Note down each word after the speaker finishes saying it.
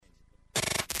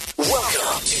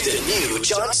Welcome to the new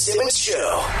John Simmons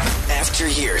Show. After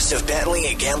years of battling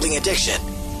a gambling addiction,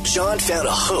 John found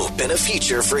a hope and a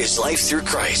future for his life through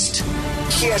Christ.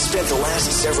 He has spent the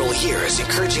last several years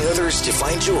encouraging others to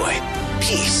find joy,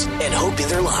 peace, and hope in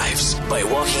their lives by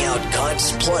walking out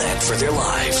God's plan for their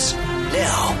lives.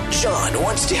 Now, John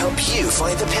wants to help you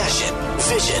find the passion,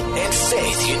 vision, and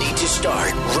faith you need to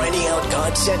start writing out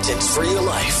God's sentence for your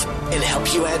life and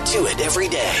help you add to it every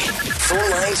day. Phone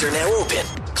lines are now open.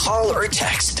 Call or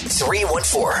text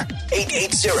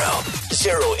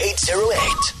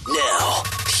 314-880-0808. Now,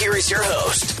 here is your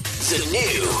host, the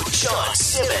new John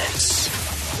Simmons.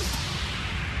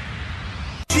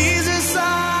 Jesus,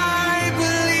 I believe.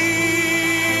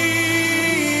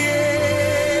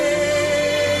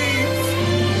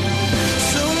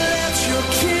 So let your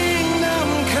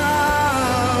kingdom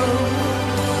come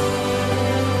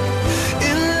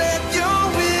and let your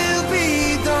will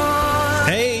be done.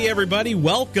 Hey, everybody,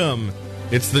 welcome.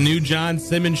 It's the new John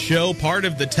Simmons Show, part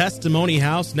of the Testimony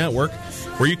House Network,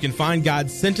 where you can find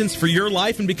God's sentence for your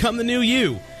life and become the new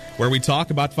you, where we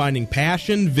talk about finding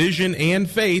passion, vision, and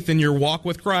faith in your walk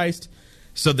with Christ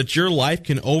so that your life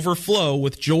can overflow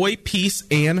with joy, peace,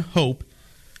 and hope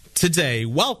today.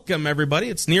 Welcome, everybody.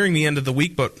 It's nearing the end of the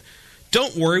week, but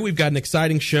don't worry, we've got an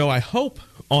exciting show, I hope,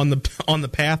 on the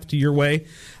path to your way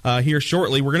here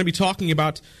shortly. We're going to be talking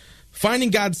about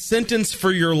finding God's sentence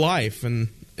for your life, and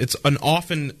it's an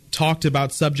often talked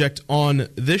about subject on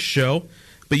this show,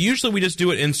 but usually we just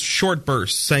do it in short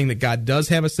bursts, saying that God does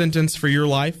have a sentence for your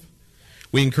life.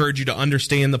 We encourage you to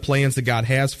understand the plans that God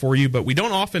has for you, but we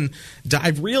don't often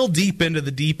dive real deep into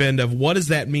the deep end of what does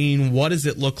that mean, what does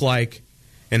it look like,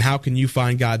 and how can you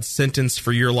find God's sentence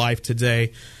for your life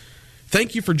today.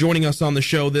 Thank you for joining us on the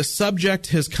show. This subject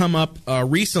has come up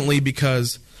recently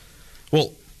because,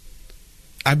 well,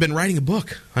 I've been writing a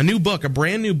book, a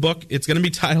brand new book. It's going to be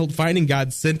titled Finding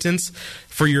God's Sentence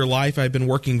for Your Life. I've been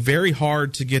working very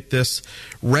hard to get this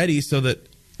ready so that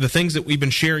the things that we've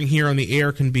been sharing here on the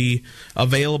air can be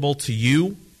available to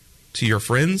you, to your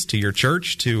friends, to your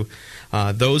church, to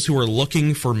those who are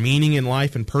looking for meaning in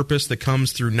life and purpose that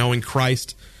comes through knowing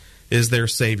Christ is their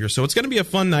Savior. So it's going to be a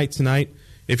fun night tonight.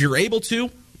 If you're able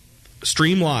to,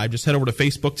 stream live. Just head over to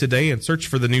Facebook today and search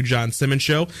for the new John Simmons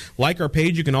Show. Like our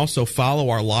page, you can also follow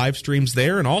our live streams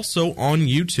there and also on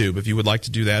YouTube if you would like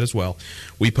to do that as well.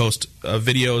 We post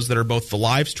videos that are both the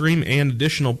live stream and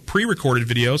additional pre-recorded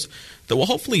videos that will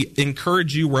hopefully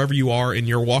encourage you wherever you are in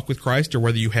your walk with Christ or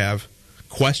whether you have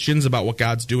questions about what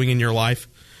God's doing in your life.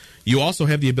 You also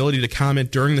have the ability to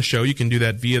comment during the show. You can do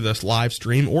that via this live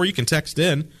stream or you can text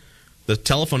in. The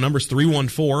telephone number is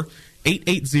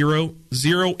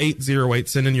 314-880-0808.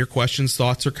 Send in your questions,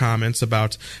 thoughts, or comments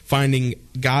about finding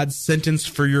God's sentence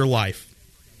for your life.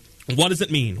 What does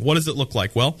it mean? What does it look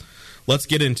like? Well, let's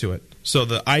get into it. So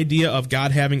the idea of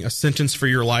God having a sentence for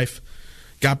your life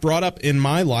got brought up in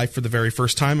my life for the very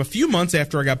first time a few months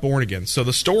after I got born again. So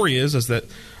the story is that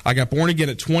I got born again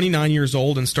at 29 years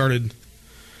old and started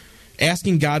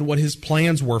asking God what his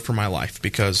plans were for my life,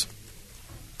 because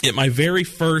at my very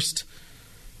first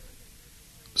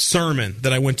sermon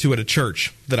that I went to at a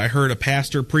church that I heard a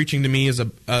pastor preaching to me as a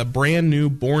brand new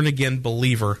born-again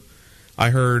believer, I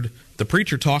heard the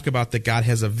preacher talk about that God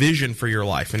has a vision for your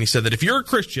life. And he said that if you're a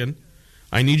Christian,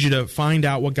 I need you to find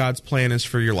out what God's plan is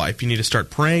for your life. You need to start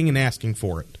praying and asking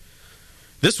for it.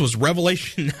 This was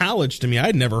revelation knowledge to me.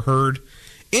 I'd never heard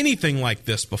anything like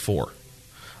this before.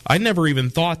 I never even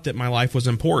thought that my life was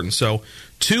important. So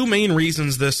 2 main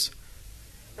reasons this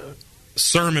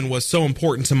sermon was so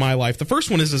important to my life. The first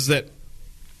one is that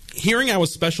hearing I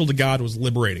was special to God was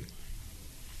liberating.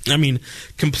 I mean,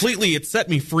 completely, it set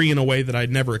me free in a way that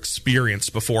I'd never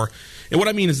experienced before. And what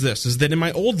I mean is this, is that in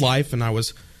my old life, and I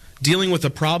was dealing with a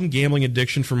problem gambling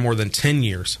addiction for more than 10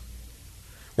 years,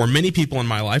 where many people in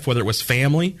my life, whether it was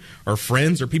family or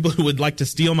friends or people who would like to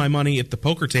steal my money at the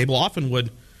poker table, often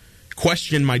would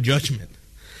question my judgment.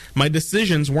 My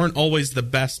decisions weren't always the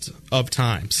best of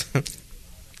times.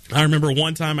 I remember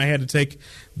one time I had to take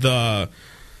the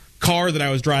car that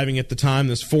I was driving at the time,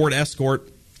 this Ford Escort,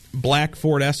 black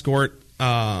Ford Escort,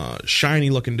 shiny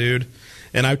looking dude,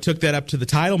 and I took that up to the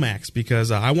Title Max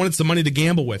because I wanted some money to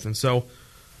gamble with, and so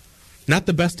not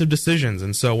the best of decisions.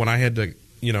 And so when I had to,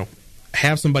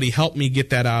 have somebody help me get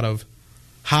that out of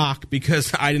hock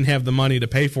because I didn't have the money to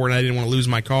pay for it and I didn't want to lose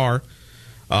my car,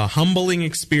 a humbling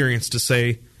experience to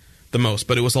say the most.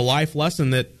 But it was a life lesson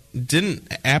that didn't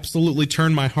absolutely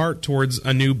turn my heart towards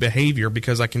a new behavior,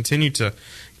 because I continued to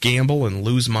gamble and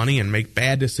lose money and make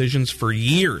bad decisions for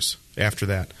years after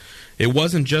that. It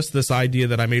wasn't just this idea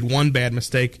that I made one bad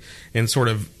mistake and sort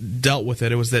of dealt with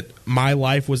it. It was that my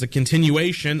life was a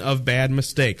continuation of bad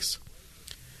mistakes.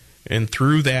 And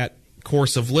through that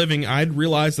course of living, I'd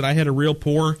realized that I had a real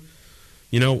poor,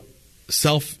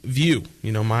 self-view.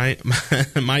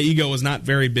 My ego was not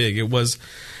very big. It was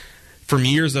from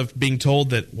years of being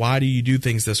told that, why do you do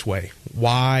things this way?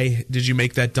 Why did you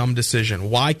make that dumb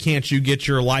decision? Why can't you get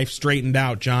your life straightened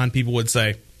out, John? People would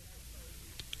say.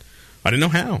 I didn't know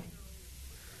how.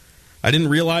 I didn't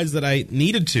realize that I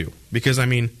needed to, because,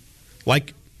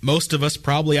 like most of us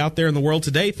probably out there in the world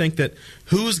today, think that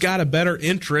who's got a better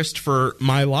interest for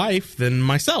my life than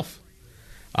myself?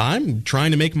 I'm trying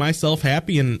to make myself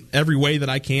happy in every way that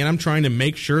I can. I'm trying to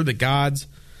make sure that God's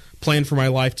plan for my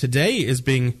life today is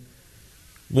being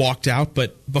walked out.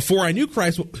 But before I knew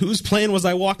Christ, whose plan was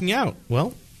I walking out?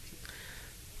 Well,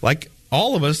 like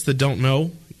all of us that don't know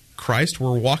Christ,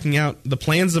 we're walking out the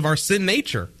plans of our sin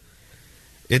nature.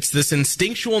 It's this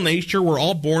instinctual nature we're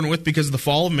all born with because of the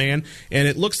fall of man, and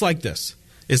it looks like this,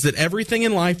 is that everything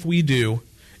in life we do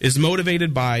is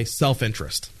motivated by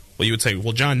self-interest. Well, you would say,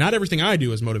 well, John, not everything I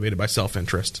do is motivated by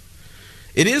self-interest.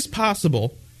 It is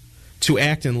possible to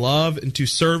act in love and to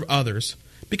serve others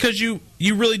because you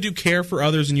really do care for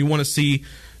others and you want to see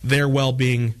their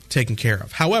well-being taken care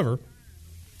of. However,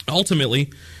 ultimately,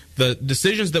 the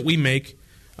decisions that we make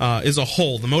is a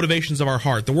whole, the motivations of our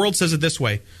heart. The world says it this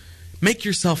way: make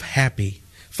yourself happy.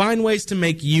 Find ways to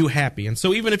make you happy. And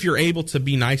so even if you're able to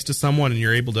be nice to someone and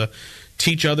you're able to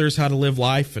teach others how to live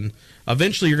life, and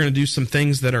eventually you're going to do some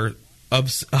things that are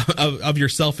of your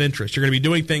self-interest. You're going to be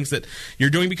doing things that you're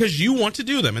doing because you want to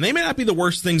do them. And they may not be the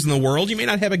worst things in the world. You may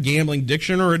not have a gambling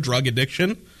addiction or a drug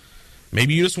addiction.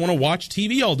 Maybe you just want to watch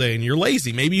TV all day and you're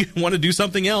lazy. Maybe you want to do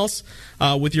something else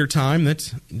with your time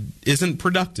that isn't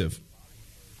productive.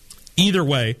 Either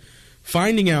way,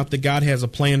 finding out that God has a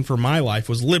plan for my life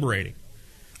was liberating.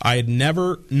 I had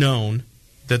never known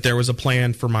that there was a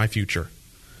plan for my future.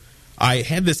 I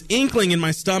had this inkling in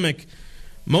my stomach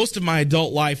most of my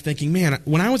adult life thinking, man,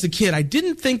 when I was a kid, I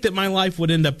didn't think that my life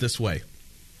would end up this way.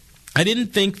 I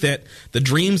didn't think that the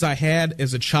dreams I had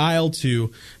as a child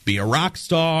to be a rock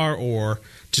star or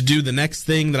to do the next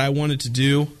thing that I wanted to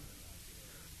do,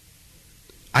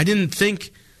 I didn't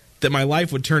think that my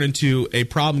life would turn into a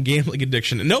problem gambling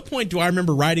addiction. At no point do I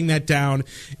remember writing that down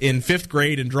in 5th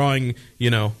grade and drawing,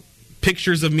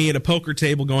 pictures of me at a poker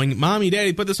table going, Mommy,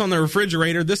 Daddy, put this on the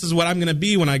refrigerator. This is what I'm going to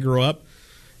be when I grow up.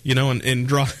 And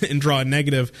draw a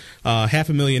negative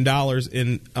 $500,000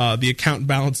 in the account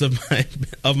balance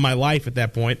of my life at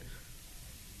that point.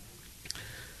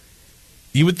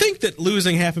 You would think that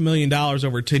losing $500,000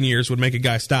 over 10 years would make a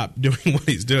guy stop doing what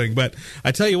he's doing, but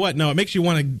I tell you what, no, it makes you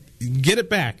want to get it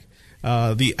back.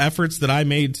 The efforts that I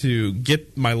made to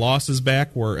get my losses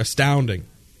back were astounding,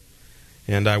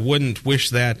 and I wouldn't wish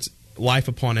that life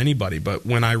upon anybody. But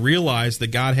when I realized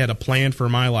that God had a plan for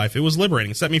my life, it was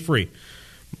liberating. It set me free.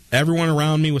 Everyone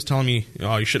around me was telling me,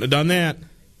 oh, you shouldn't have done that.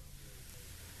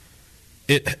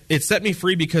 It set me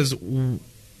free because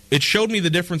it showed me the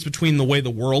difference between the way the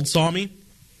world saw me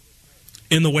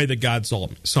and the way that God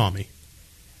saw me.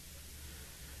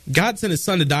 God sent his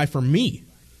son to die for me.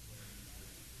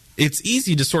 It's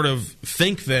easy to sort of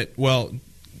think that, well,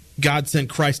 God sent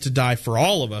Christ to die for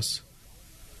all of us.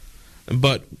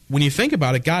 But when you think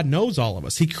about it, God knows all of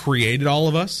us. He created all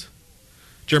of us.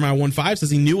 Jeremiah 1:5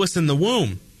 says he knew us in the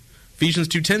womb. Ephesians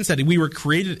 2:10 said we were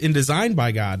created and designed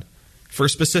by God for a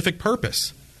specific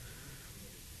purpose.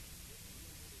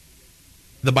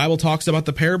 The Bible talks about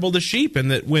the parable of the sheep, and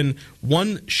that when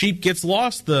one sheep gets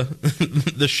lost,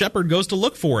 the shepherd goes to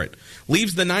look for it,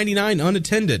 leaves the 99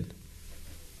 unattended.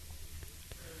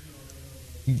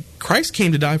 Christ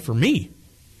came to die for me,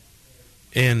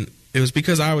 and it was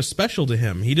because I was special to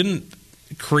him. He didn't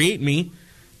create me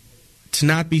to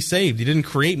not be saved. He didn't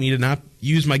create me to not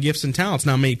use my gifts and talents.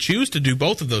 Now, I may choose to do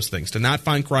both of those things, to not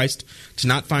find Christ, to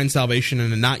not find salvation,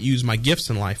 and to not use my gifts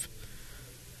in life.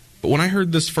 But when I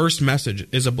heard this first message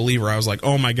as a believer, I was like,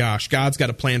 oh my gosh, God's got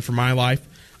a plan for my life.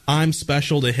 I'm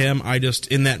special to him.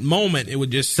 In that moment, it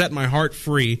would just set my heart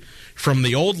free from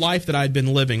the old life that I'd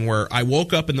been living, where I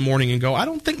woke up in the morning and go, I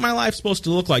don't think my life's supposed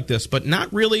to look like this, but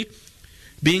not really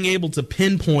being able to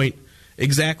pinpoint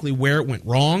exactly where it went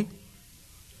wrong,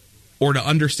 or to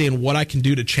understand what I can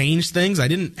do to change things. I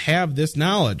didn't have this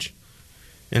knowledge.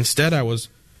 Instead, I was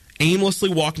aimlessly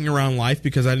walking around life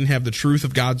because I didn't have the truth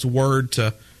of God's word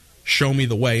to show me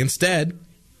the way. Instead,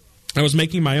 I was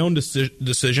making my own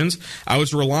decisions. I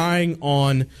was relying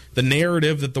on the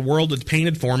narrative that the world had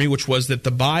painted for me, which was that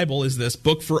the Bible is this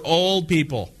book for old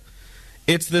people.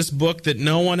 It's this book that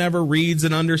no one ever reads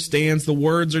and understands. The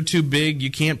words are too big.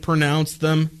 You can't pronounce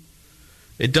them.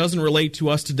 It doesn't relate to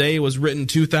us today. It was written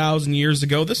 2,000 years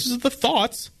ago. This is the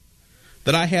thoughts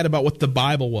that I had about what the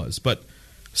Bible was. But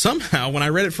somehow, when I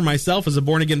read it for myself as a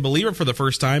born-again believer for the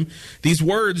first time, these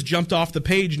words jumped off the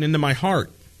page and into my heart.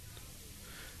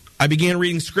 I began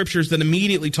reading scriptures that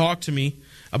immediately talked to me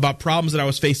about problems that I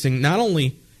was facing, not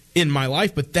only in my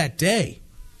life, but that day.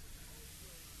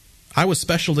 I was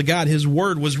special to God. His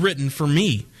word was written for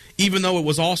me, even though it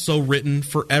was also written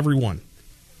for everyone.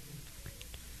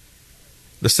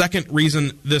 The second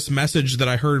reason this message that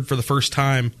I heard for the first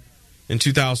time in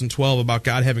 2012 about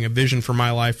God having a vision for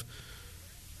my life,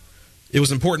 it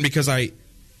was important because it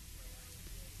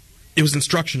was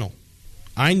instructional.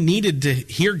 I needed to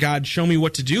hear God show me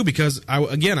what to do because, I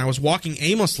was walking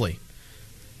aimlessly.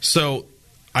 So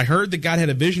I heard that God had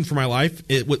a vision for my life.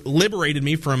 It liberated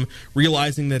me from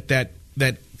realizing that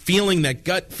feeling, that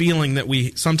gut feeling that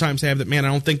we sometimes have that, man, I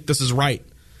don't think this is right.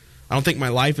 I don't think my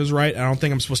life is right. I don't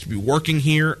think I'm supposed to be working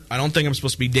here. I don't think I'm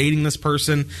supposed to be dating this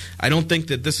person. I don't think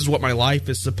that this is what my life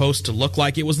is supposed to look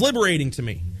like. It was liberating to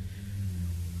me.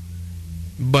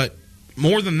 But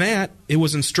more than that, it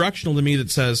was instructional to me that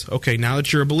says, okay, now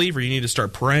that you're a believer, you need to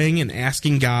start praying and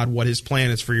asking God what his plan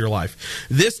is for your life.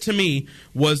 This, to me,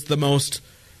 was the most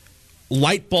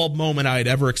light bulb moment I had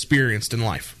ever experienced in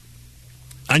life.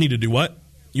 I need to do what?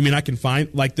 You mean I can find,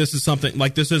 this is something,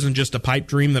 this isn't just a pipe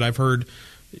dream that I've heard,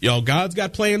 God's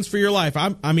got plans for your life.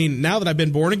 I mean, now that I've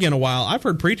been born again a while, I've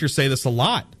heard preachers say this a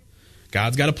lot.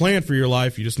 God's got a plan for your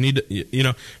life. You just need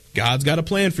to, God's got a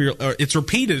plan for your, it's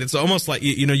repeated. It's almost like,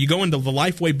 you go into the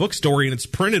Lifeway bookstore and it's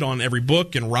printed on every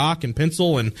book and rock and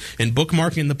pencil and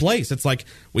bookmarking the place. It's like,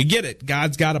 we get it.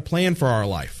 God's got a plan for our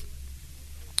life.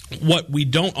 What we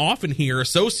don't often hear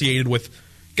associated with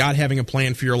God having a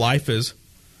plan for your life is,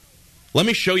 let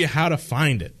me show you how to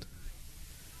find it.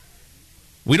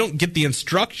 We don't get the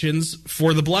instructions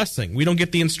for the blessing. We don't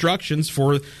get the instructions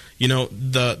for,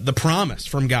 the promise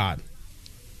from God.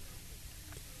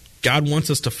 God wants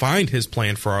us to find his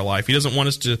plan for our life. He doesn't want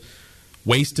us to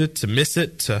waste it, to miss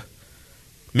it, to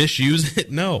misuse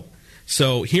it. No.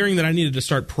 So hearing that I needed to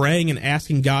start praying and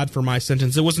asking God for my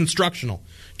sentence, it was instructional.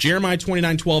 Jeremiah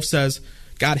 29:12 says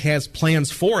God has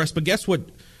plans for us, but guess what?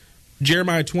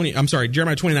 Jeremiah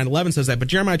 29:11 says that, but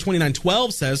Jeremiah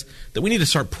 29:12 says that we need to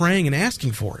start praying and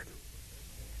asking for it.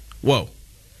 Whoa.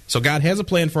 So God has a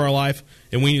plan for our life,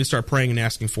 and we need to start praying and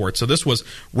asking for it. So this was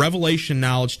revelation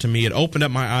knowledge to me. It opened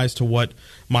up my eyes to what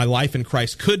my life in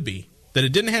Christ could be. That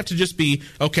it didn't have to just be,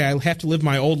 okay, I have to live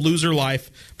my old loser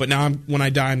life, but now when I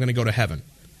die, I'm going to go to heaven.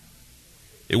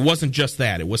 It wasn't just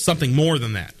that. It was something more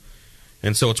than that.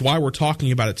 And so it's why we're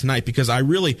talking about it tonight, because I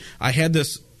had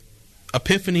this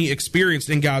epiphany experienced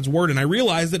in God's Word, and I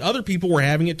realized that other people were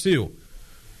having it too.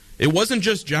 It wasn't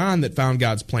just John that found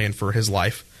God's plan for his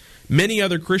life. Many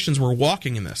other Christians were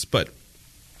walking in this, but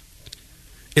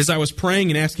as I was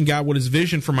praying and asking God what his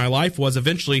vision for my life was,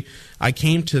 eventually I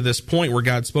came to this point where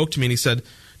God spoke to me and he said,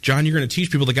 John, you're going to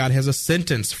teach people that God has a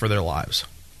sentence for their lives.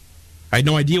 I had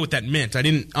no idea what that meant. I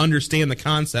didn't understand the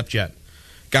concept yet.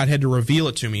 God had to reveal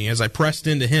it to me as I pressed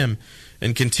into him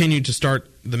and continued to start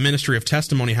the ministry of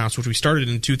Testimony House, which we started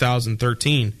in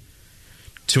 2013,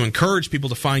 to encourage people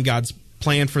to find God's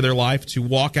plan for their life, to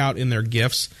walk out in their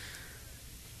gifts,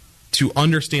 to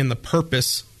understand the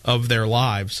purpose of their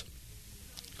lives,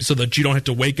 so that you don't have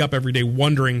to wake up every day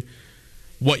wondering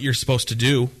what you're supposed to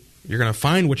do. You're going to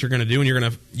find what you're going to do, and you're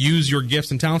going to use your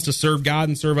gifts and talents to serve God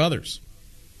and serve others.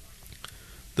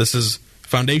 This is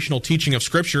foundational teaching of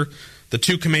Scripture. The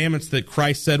two commandments that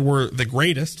Christ said were the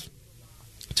greatest,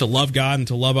 to love God and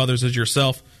to love others as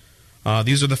yourself.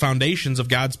 These are the foundations of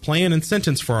God's plan and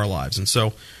sentence for our lives. And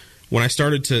so when I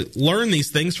started to learn these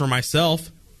things for myself,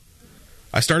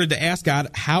 I started to ask God,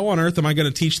 how on earth am I going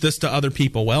to teach this to other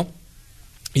people? Well,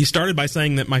 he started by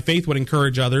saying that my faith would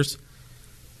encourage others.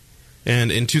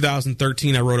 And in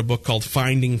 2013, I wrote a book called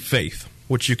Finding Faith,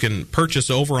 which you can purchase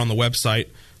over on the website,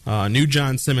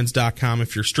 newjohnsimmons.com.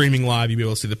 If you're streaming live, you'll be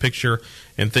able to see the picture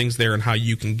and things there and how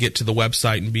you can get to the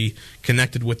website and be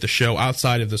connected with the show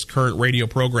outside of this current radio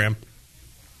program.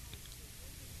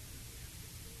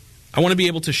 I want to be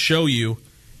able to show you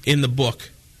in the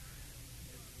book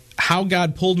how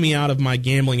God pulled me out of my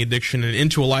gambling addiction and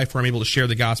into a life where I'm able to share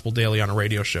the gospel daily on a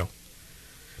radio show.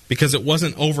 Because it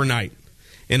wasn't overnight.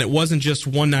 And it wasn't just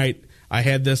one night I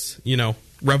had this,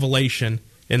 revelation,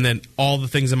 and then all the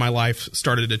things in my life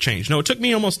started to change. No, it took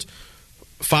me almost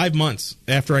 5 months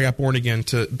after I got born again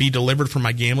to be delivered from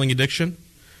my gambling addiction.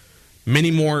 Many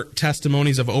more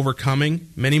testimonies of overcoming,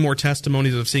 many more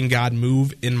testimonies of seeing God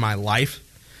move in my life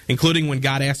including when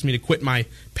God asked me to quit my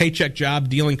paycheck job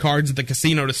dealing cards at the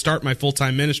casino to start my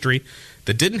full-time ministry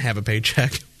that didn't have a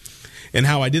paycheck, and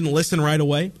how I didn't listen right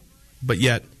away, but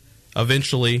yet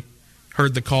eventually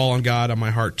heard the call on God on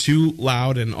my heart too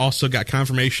loud, and also got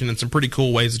confirmation in some pretty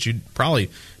cool ways that you'd probably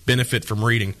benefit from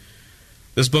reading.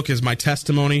 This book is my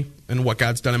testimony and what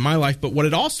God's done in my life, but what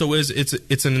it also is,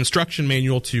 it's an instruction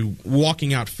manual to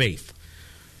walking out faith.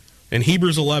 In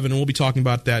Hebrews 11, and we'll be talking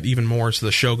about that even more as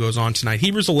the show goes on tonight,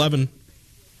 Hebrews 11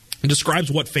 describes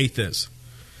what faith is.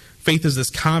 Faith is this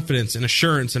confidence and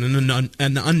assurance in an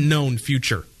unknown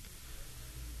future.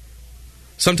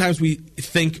 Sometimes we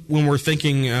think, when we're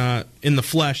thinking in the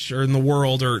flesh or in the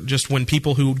world, or just when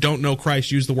people who don't know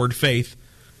Christ use the word faith,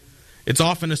 it's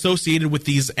often associated with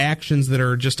these actions that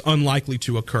are just unlikely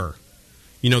to occur.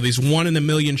 You know, these 1 in a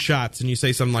million shots, and you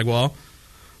say something like, well,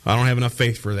 I don't have enough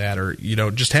faith for that, or, you know,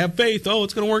 just have faith. Oh,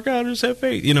 it's going to work out. Just have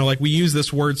faith. You know, like we use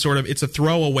this word sort of, it's a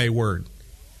throwaway word.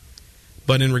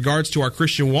 But in regards to our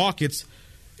Christian walk, it's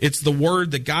the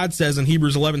word that God says in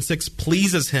Hebrews 11:6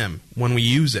 pleases Him when we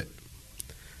use it.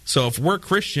 So if we're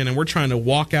Christian and we're trying to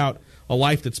walk out a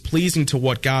life that's pleasing to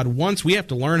what God wants, we have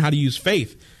to learn how to use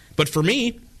faith. But for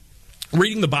me,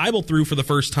 reading the Bible through for the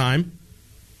first time,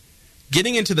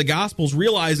 getting into the Gospels,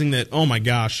 realizing that, oh my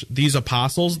gosh, these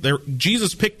apostles,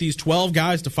 Jesus picked these 12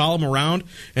 guys to follow him around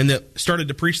and that started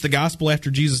to preach the gospel after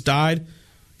Jesus died,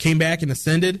 came back and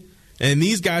ascended, and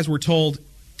these guys were told,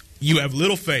 you have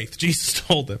little faith, Jesus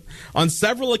told them, on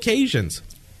several occasions.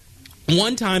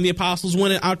 One time the apostles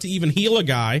went out to even heal a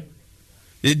guy.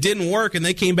 It didn't work, and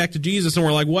they came back to Jesus and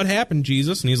were like, what happened,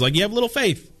 Jesus? And he's like, you have little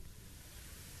faith.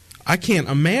 I can't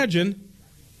imagine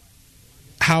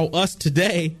how us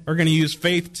today are going to use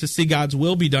faith to see God's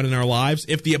will be done in our lives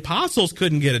if the apostles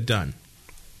couldn't get it done.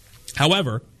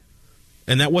 However,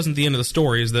 and that wasn't the end of the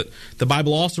story, is that the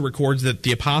Bible also records that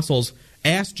the apostles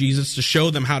asked Jesus to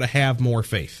show them how to have more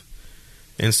faith.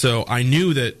 And so I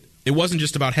knew that it wasn't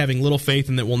just about having little faith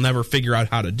and that we'll never figure out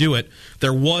how to do it.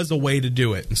 There was a way to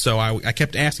do it. And so I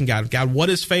kept asking God, what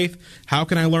is faith? How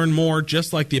can I learn more?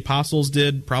 Just like the apostles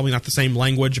did, probably not the same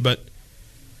language, but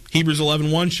Hebrews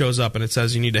 11:1 shows up and it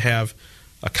says you need to have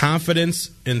a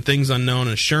confidence in things unknown,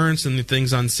 an assurance in the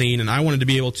things unseen, and I wanted to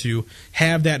be able to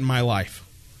have that in my life.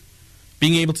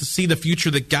 Being able to see the future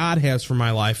that God has for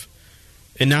my life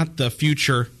and not the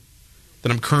future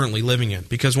that I'm currently living in.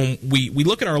 Because when we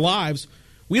look at our lives,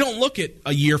 we don't look at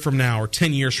a year from now or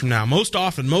 10 years from now. Most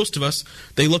often, most of us,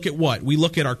 they look at what? We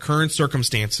look at our current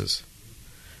circumstances.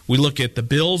 We look at the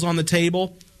bills on the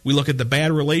table. We look at the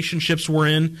bad relationships we're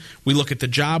in. We look at the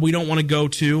job we don't want to go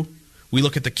to. We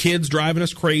look at the kids driving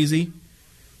us crazy.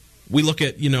 We look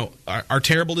at, our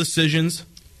terrible decisions.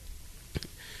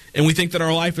 And we think that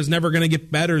our life is never going to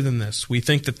get better than this. We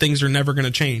think that things are never going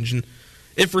to change. And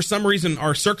if for some reason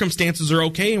our circumstances are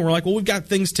okay and we're like, well, we've got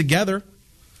things together,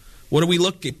 what do we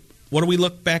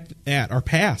look back at? Our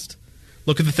past.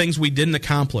 Look at the things we didn't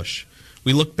accomplish.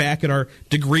 We look back at our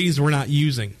degrees we're not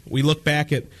using. We look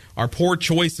back at our poor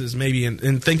choices maybe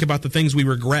and think about the things we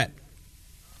regret.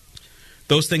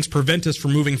 Those things prevent us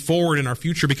from moving forward in our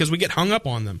future because we get hung up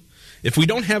on them. If we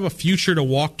don't have a future to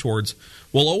walk towards,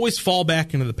 we'll always fall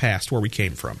back into the past where we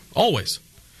came from. Always.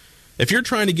 If you're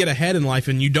trying to get ahead in life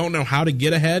and you don't know how to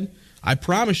get ahead, I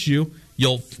promise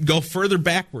you'll go further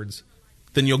backwards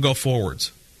than you'll go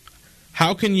forwards.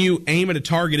 How can you aim at a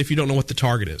target if you don't know what the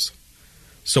target is?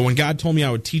 So when God told me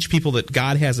I would teach people that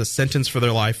God has a sentence for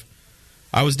their life,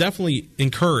 I was definitely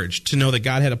encouraged to know that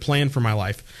God had a plan for my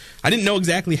life. I didn't know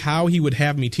exactly how He would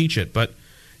have me teach it, but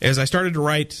as I started to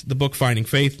write the book Finding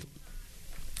Faith,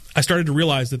 I started to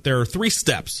realize that there are 3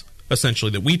 steps,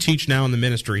 essentially, that we teach now in the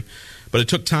ministry, but it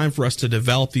took time for us to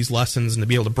develop these lessons and to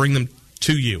be able to bring them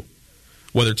to you,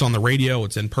 whether it's on the radio,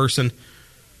 it's in person,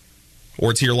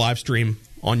 or it's here live stream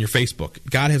on your Facebook.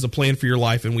 God has a plan for your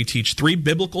life, and we teach 3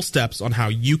 biblical steps on how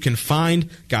you can find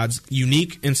God's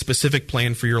unique and specific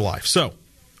plan for your life. So,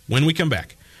 when we come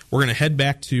back, we're going to head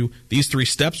back to these 3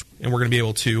 steps, and we're going to be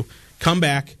able to come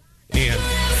back and...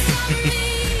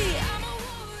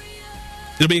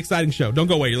 It'll be an exciting show. Don't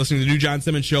go away. You're listening to the new John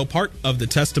Simmons Show, part of the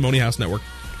Testimony House Network.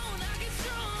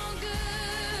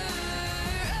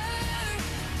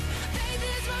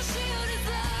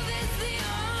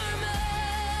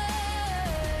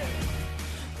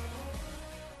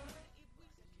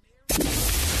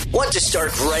 Want to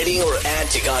start writing or add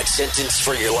to God's sentence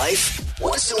for your life?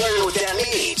 Want to learn what that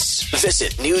means?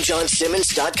 Visit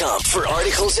newjohnsimmons.com for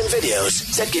articles and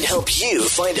videos that can help you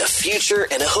find a future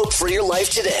and a hope for your life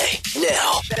today.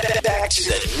 Now, back to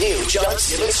the new John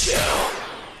Simmons Show.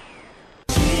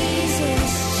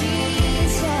 Jesus,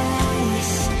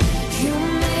 you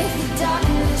make the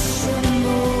darkness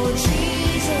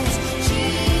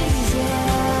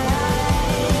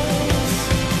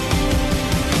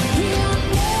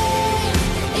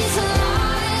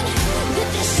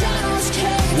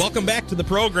Welcome back to the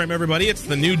program, everybody. It's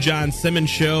the new John Simmons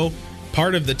Show,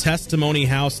 part of the Testimony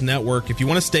House Network. If you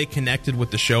want to stay connected with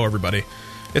the show, everybody,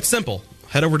 it's simple.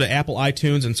 Head over to Apple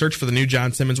iTunes and search for the new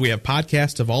John Simmons. We have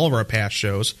podcasts of all of our past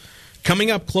shows.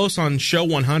 Coming up close on show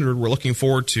 100, we're looking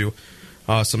forward to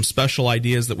some special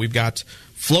ideas that we've got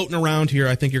floating around here.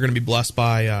 I think you're going to be blessed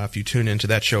by if you tune into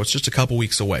that show. It's just a couple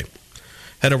weeks away.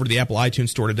 Head over to the Apple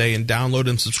iTunes store today and download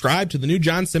and subscribe to the new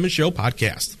John Simmons Show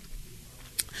podcast.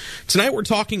 Tonight we're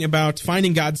talking about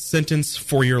finding God's sentence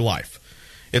for your life.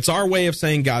 It's our way of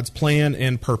saying God's plan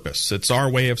and purpose. It's our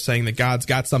way of saying that God's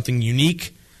got something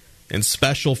unique and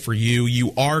special for you.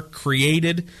 You are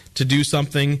created to do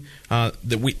something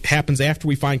that happens after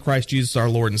we find Christ Jesus, our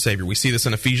Lord and Savior. We see this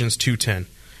in Ephesians 2:10.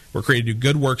 We're created to do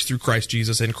good works through Christ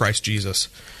Jesus, in Christ Jesus.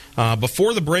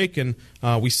 Before the break, and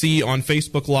we see on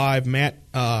Facebook Live, Matt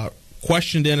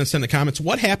questioned in and sent the comments,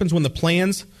 what happens when the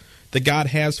plans that God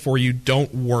has for you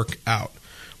don't work out?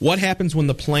 What happens when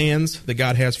the plans that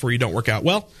God has for you don't work out?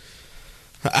 Well,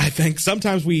 I think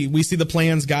sometimes we see the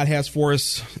plans God has for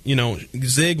us,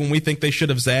 zig when we think they should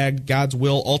have zagged. God's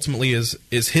will ultimately is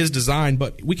His design,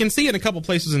 but we can see in a couple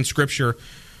places in Scripture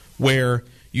where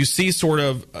you see sort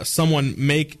of someone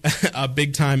make a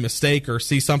big-time mistake or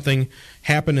see something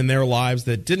happen in their lives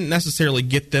that didn't necessarily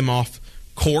get them off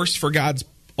course for God's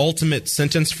ultimate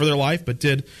sentence for their life, but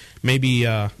did maybe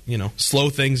slow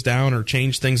things down or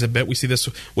change things a bit. We see this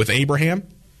with Abraham,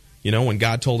 when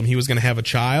God told him he was going to have a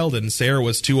child and Sarah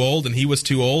was too old and he was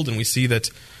too old, and we see that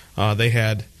they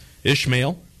had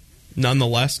Ishmael.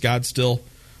 Nonetheless, God still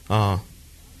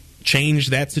changed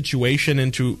that situation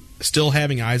into still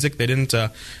having Isaac. It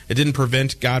didn't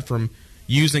prevent God from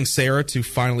using Sarah to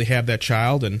finally have that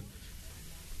child. And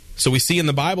so we see in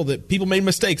the Bible that people made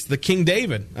mistakes. The King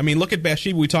David, look at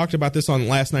Bathsheba. We talked about this on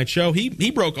last night's show.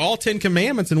 He broke all 10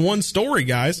 commandments in one story,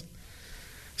 guys.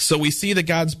 So we see that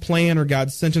God's plan or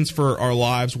God's sentence for our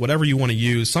lives, whatever you want to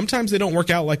use, sometimes they don't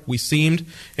work out like we seemed.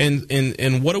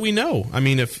 And what do we know?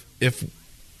 If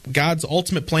God's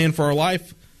ultimate plan for our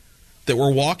life that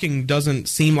we're walking doesn't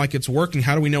seem like it's working,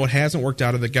 how do we know it hasn't worked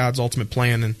out of God's ultimate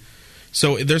plan? And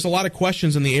so there's a lot of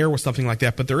questions in the air with something like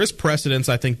that, but there is precedence,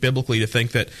 I think, biblically to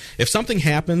think that if something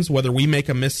happens, whether we make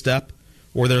a misstep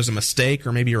or there's a mistake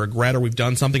or maybe a regret or we've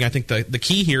done something, I think the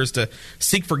key here is to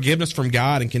seek forgiveness from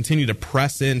God and continue to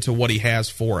press into what He has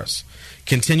for us.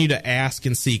 Continue to ask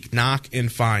and seek, knock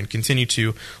and find. Continue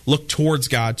to look towards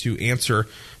God to answer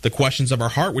the questions of our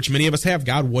heart, which many of us have.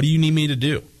 God, what do you need me to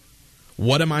do?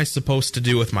 What am I supposed to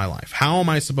do with my life? How am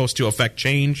I supposed to affect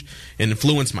change and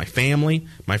influence my family,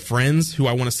 my friends who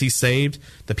I want to see saved,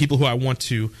 the people who I want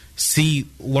to see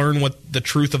learn what the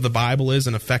truth of the Bible is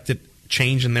and affect it,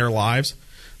 change in their lives?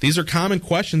 These are common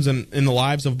questions in the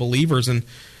lives of believers. And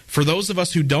for those of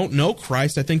us who don't know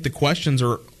Christ, I think the questions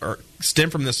are stem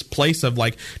from this place of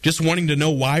just wanting to know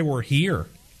why we're here.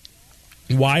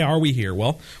 Why are we here?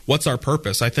 Well, what's our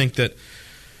purpose? I think that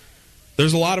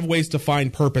there's a lot of ways to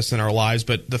find purpose in our lives,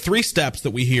 but the 3 steps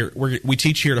that we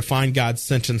teach here to find God's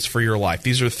sentence for your life.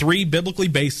 These are 3 biblically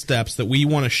based steps that we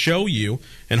want to show you,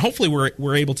 and hopefully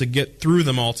we're able to get through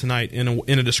them all tonight in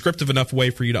a descriptive enough way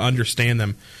for you to understand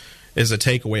them as a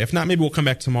takeaway. If not, maybe we'll come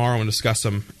back tomorrow and discuss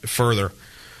them further.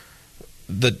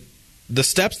 The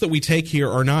steps that we take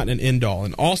here are not an end-all.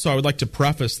 And also, I would like to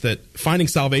preface that finding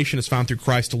salvation is found through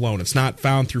Christ alone. It's not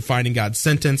found through finding God's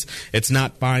sentence. It's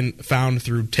not found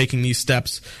through taking these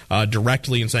steps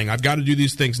directly and saying, I've got to do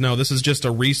these things. No, this is just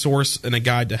a resource and a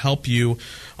guide to help you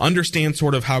understand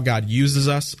sort of how God uses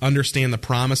us, understand the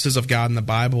promises of God in the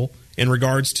Bible in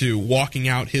regards to walking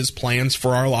out His plans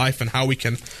for our life and how we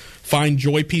can find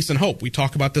joy, peace, and hope. We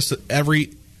talk about this at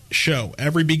every show.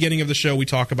 Every beginning of the show, we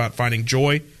talk about finding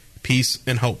joy, peace,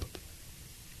 and hope.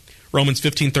 Romans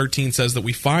 15:13 says that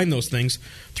we find those things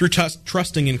through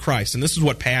trusting in Christ, and this is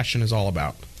what passion is all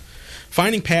about.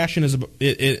 Finding passion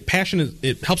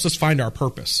it helps us find our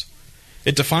purpose.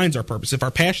 It defines our purpose. If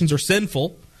our passions are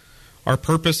sinful, our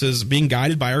purpose is being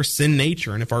guided by our sin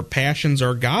nature, and if our passions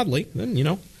are godly, then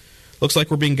looks like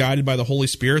we're being guided by the Holy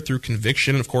Spirit through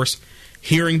conviction and, of course,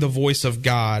 hearing the voice of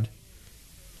God,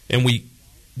 and we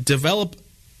develop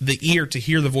the ear to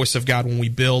hear the voice of God when we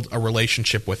build a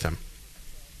relationship with Him.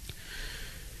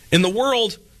 In the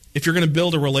world, if you're going to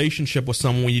build a relationship with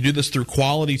someone, you do this through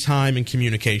quality time and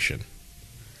communication.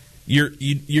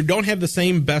 You don't have the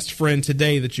same best friend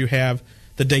today that you have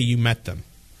the day you met them.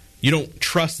 You don't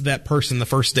trust that person the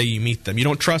first day you meet them. You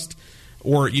don't trust,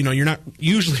 or you're not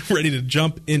usually ready to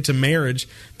jump into marriage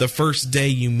the first day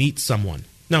you meet someone.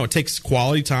 No, it takes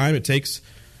quality time. It takes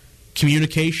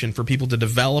communication for people to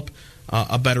develop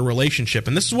a better relationship.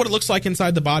 And this is what it looks like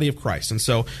inside the body of Christ. And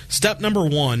so step number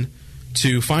 1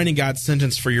 to finding God's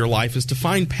sentence for your life is to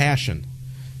find passion.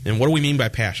 And what do we mean by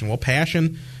passion? Well,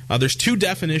 passion, there's two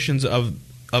definitions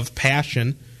of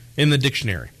passion in the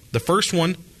dictionary. The first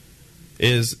one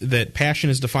is that passion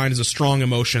is defined as a strong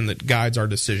emotion that guides our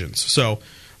decisions. So,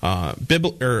 in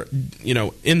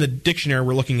the dictionary,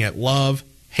 we're looking at love,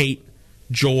 hate,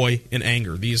 joy, and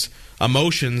anger. These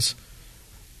emotions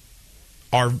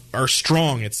are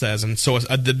strong, it says. And so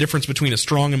the difference between a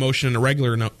strong emotion and a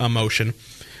regular emotion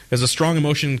is a strong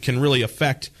emotion can really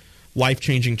affect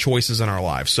life-changing choices in our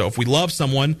lives. So if we love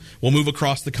someone, we'll move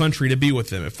across the country to be with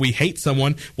them. If we hate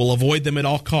someone, we'll avoid them at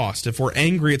all costs. If we're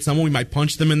angry at someone, we might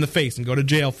punch them in the face and go to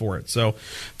jail for it. So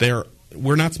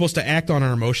we're not supposed to act on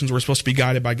our emotions. We're supposed to be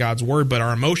guided by God's word, but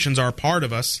our emotions are a part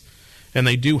of us, and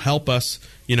they do help us,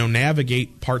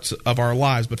 navigate parts of our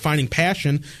lives. But finding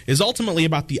passion is ultimately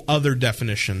about the other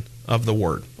definition of the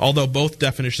word, although both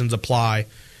definitions apply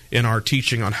in our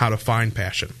teaching on how to find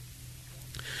passion.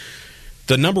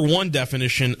 The number one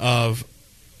definition of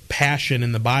passion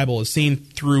in the Bible is seen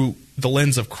through the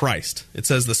lens of Christ. It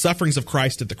says the sufferings of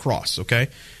Christ at the cross, okay?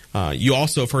 You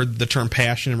also have heard the term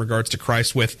passion in regards to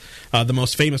Christ with the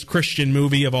most famous Christian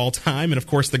movie of all time, and of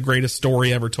course the greatest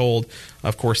story ever told,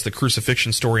 of course the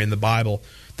crucifixion story in the Bible,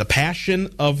 the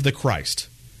Passion of the Christ.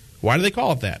 Why do they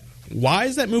call it that? Why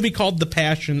is that movie called the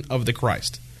Passion of the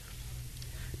Christ?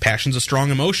 Passion's a strong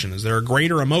emotion. Is there a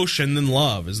greater emotion than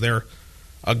love? Is there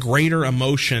a greater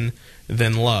emotion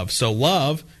than love? So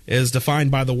love is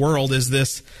defined by the world as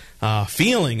this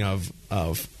feeling of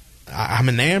I'm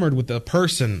enamored with a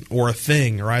person or a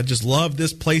thing, or I just love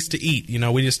this place to eat.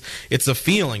 It's a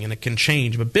feeling and it can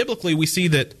change. But biblically, we see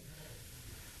that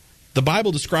the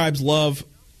Bible describes love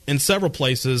in several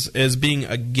places as being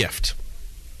a gift.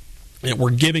 And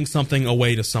we're giving something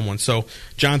away to someone. So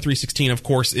John 3:16, of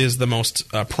course, is the most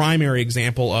primary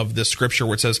example of this scripture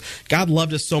where it says, God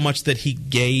loved us so much that he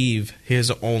gave his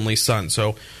only son.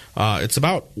 So it's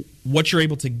about what you're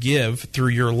able to give through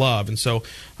your love. And so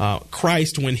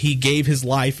Christ, when he gave his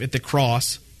life at the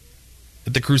cross,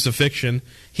 at the crucifixion,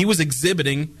 he was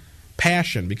exhibiting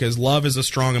passion, because love is a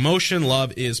strong emotion.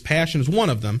 Love is passion is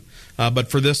one of them. But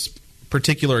for this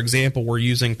particular example, we're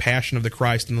using passion of the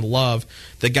Christ and the love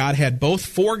that God had both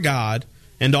for God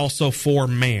and also for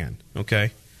man.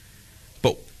 Okay?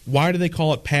 But why do they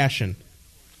call it passion?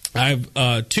 I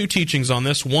have two teachings on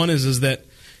this. One is that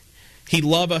he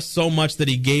loved us so much that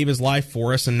he gave his life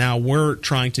for us, and now we're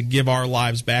trying to give our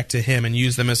lives back to him and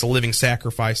use them as a living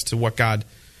sacrifice to what God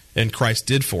and Christ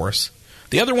did for us.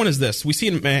 The other one is this. We see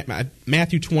in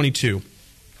Matthew 22,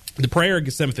 the prayer of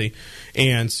Gethsemane,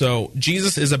 and so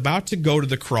Jesus is about to go to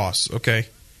the cross, okay?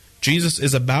 Jesus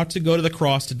is about to go to the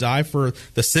cross to die for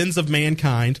the sins of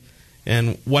mankind,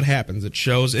 and what happens? It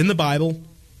shows in the Bible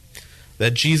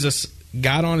that Jesus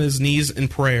got on his knees in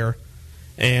prayer,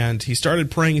 and he started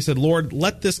praying. He said, Lord,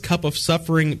 let this cup of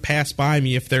suffering pass by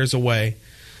me if there's a way,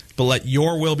 but let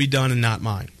your will be done and not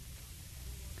mine.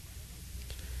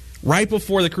 Right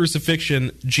before the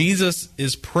crucifixion, Jesus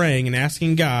is praying and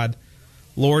asking God,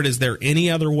 Lord, is there any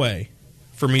other way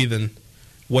for me than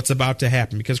what's about to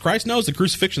happen? Because Christ knows the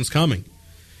crucifixion's coming.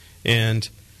 And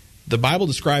the Bible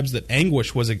describes that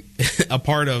anguish was a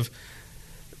part of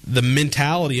the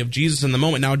mentality of Jesus in the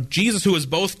moment. Now, Jesus, who is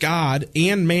both God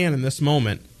and man in this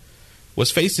moment, was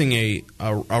facing a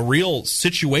real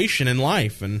situation in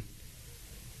life, and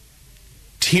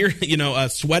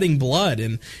sweating blood.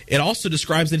 And it also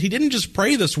describes that he didn't just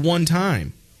pray this one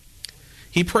time.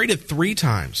 He prayed it 3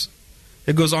 times.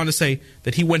 It goes on to say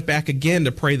that he went back again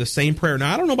to pray the same prayer.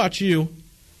 Now, I don't know about you.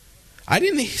 I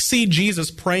didn't see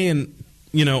Jesus praying,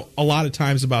 a lot of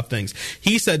times about things.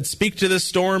 He said, speak to this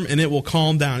storm and it will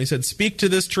calm down. He said, speak to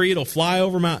this tree, it'll fly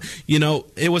over mountain.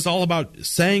 It was all about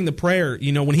saying the prayer.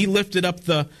 When he lifted up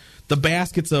the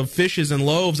baskets of fishes and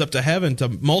loaves up to heaven to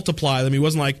multiply them, he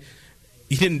wasn't like,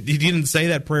 he didn't say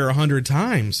that prayer 100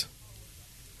 times.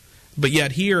 But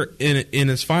yet here, in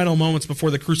his final moments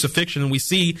before the crucifixion, we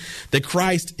see that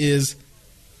Christ is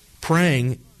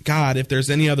praying, God, if there's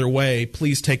any other way,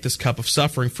 please take this cup of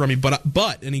suffering from me.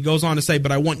 But, and he goes on to say,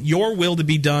 but I want your will to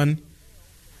be done,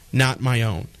 not my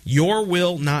own. Your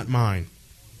will, not mine.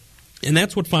 And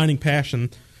that's what finding passion,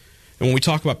 and when we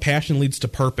talk about passion leads to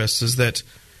purpose, is that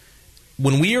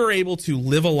when we are able to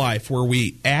live a life where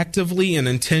we actively and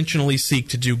intentionally seek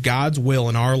to do God's will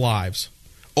in our lives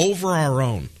over our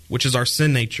own, which is our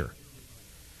sin nature,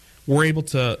 we're able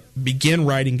to begin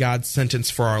writing God's sentence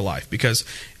for our life. Because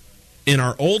in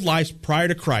our old lives prior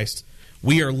to Christ,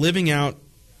 we are living out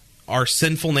our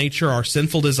sinful nature, our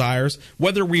sinful desires.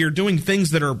 Whether we are doing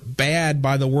things that are bad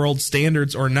by the world's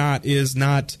standards or not is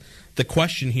not the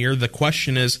question here. The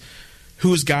question is,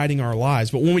 who's guiding our lives.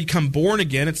 But when we become born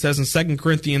again, it says in 2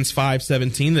 Corinthians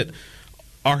 5:17 that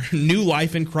our new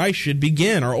life in Christ should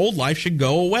begin. Our old life should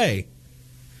go away.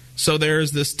 So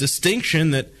there's this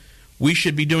distinction that we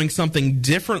should be doing something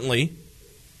differently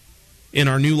in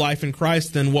our new life in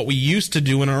Christ than what we used to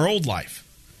do in our old life.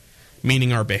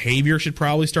 Meaning our behavior should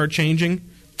probably start changing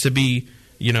to be,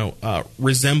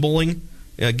 resembling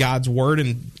God's Word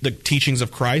and the teachings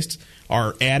of Christ.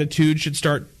 Our attitude should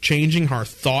start changing. Our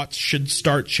thoughts should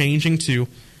start changing to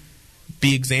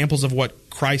be examples of what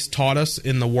Christ taught us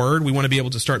in the Word. We want to be able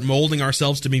to start molding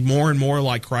ourselves to be more and more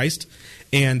like Christ.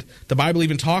 And the Bible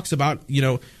even talks about,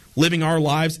 living our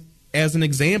lives as an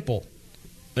example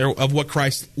of what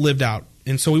Christ lived out.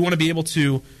 And so we want to be able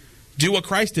to do what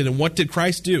Christ did. And what did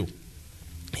Christ do?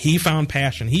 He found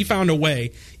passion. He found a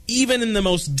way, even in the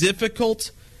most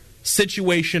difficult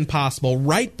situation possible.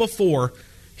 Right before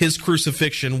his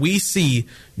crucifixion, we see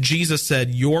Jesus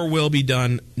said, "Your will be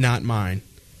done, not mine.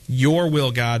 Your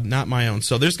will, God, not my own."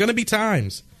 So there's going to be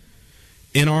times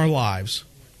in our lives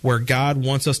where God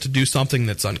wants us to do something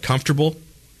that's uncomfortable,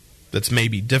 that's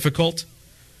maybe difficult,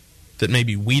 that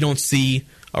maybe we don't see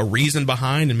a reason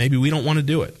behind, and maybe we don't want to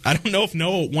do it. I don't know if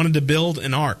Noah wanted to build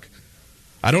an ark.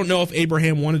 I don't know if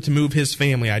Abraham wanted to move his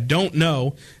family. I don't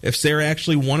know if Sarah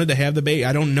actually wanted to have the baby.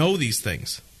 I don't know these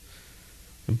things.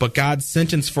 But God's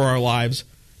sentence for our lives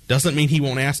doesn't mean he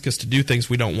won't ask us to do things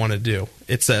we don't want to do.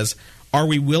 It says, are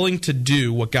we willing to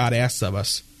do what God asks of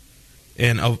us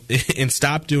and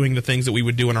stop doing the things that we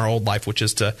would do in our old life, which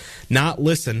is to not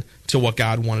listen to what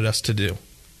God wanted us to do?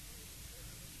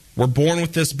 We're born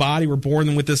with this body. We're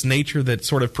born with this nature that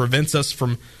sort of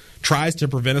tries to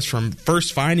prevent us from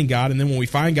first finding God, and then when we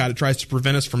find God, it tries to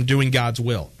prevent us from doing God's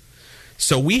will.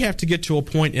 So we have to get to a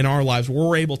point in our lives where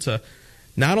we're able to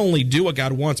not only do what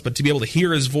God wants, but to be able to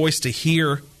hear his voice, to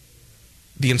hear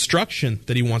the instruction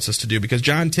that he wants us to do. Because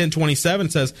John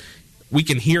 10:27 says we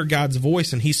can hear God's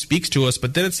voice and he speaks to us,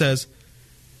 but then it says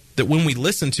that when we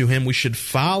listen to him, we should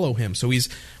follow him. So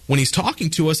when he's talking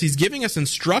to us, he's giving us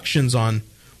instructions on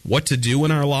what to do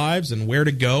in our lives and where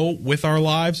to go with our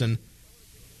lives. And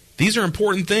these are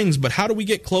important things, but how do we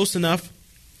get close enough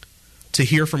to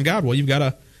hear from God? Well, you've got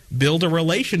to build a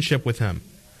relationship with him.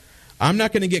 I'm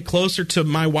not going to get closer to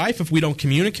my wife if we don't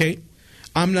communicate.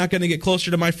 I'm not going to get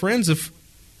closer to my friends if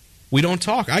we don't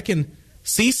talk. I can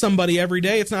see somebody every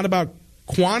day. It's not about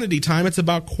quantity time, it's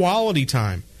about quality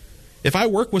time. If I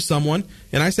work with someone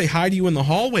and I say hi to you in the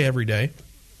hallway every day,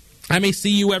 I may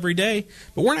see you every day,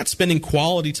 but we're not spending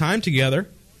quality time together.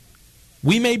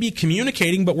 We may be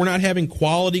communicating, but we're not having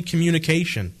quality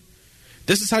communication.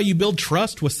 This is how you build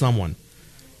trust with someone.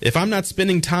 If I'm not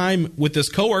spending time with this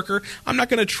coworker, I'm not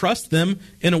going to trust them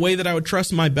in a way that I would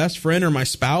trust my best friend or my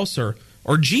spouse or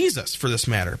Jesus, for this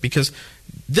matter, because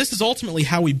this is ultimately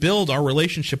how we build our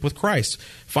relationship with Christ.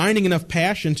 Finding enough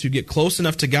passion to get close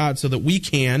enough to God so that we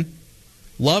can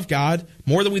love God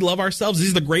more than we love ourselves.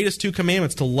 These are the greatest two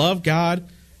commandments, to love God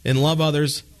and love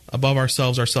others above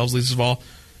ourselves least of all.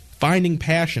 Finding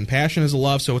passion. Passion is a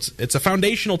love, so it's a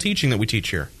foundational teaching that we teach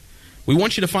here. We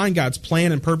want you to find God's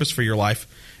plan and purpose for your life.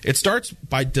 It starts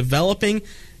by developing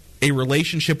a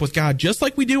relationship with God, just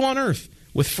like we do on earth.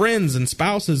 With friends and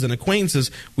spouses and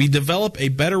acquaintances, we develop a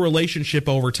better relationship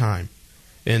over time.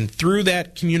 And through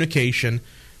that communication,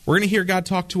 we're going to hear God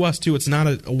talk to us too. It's not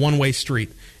a one-way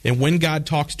street. And when God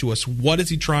talks to us, what is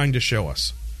he trying to show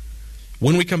us?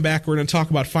 When we come back, we're going to talk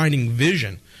about finding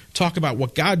vision. Talk about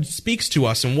what God speaks to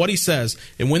us and what he says.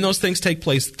 And when those things take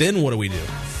place, then what do we do?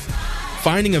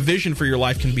 Finding a vision for your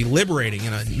life can be liberating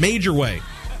in a major way.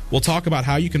 We'll talk about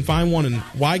how you can find one and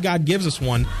why God gives us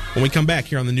one when we come back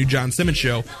here on the new John Simmons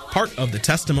Show, part of the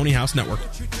Testimony House Network.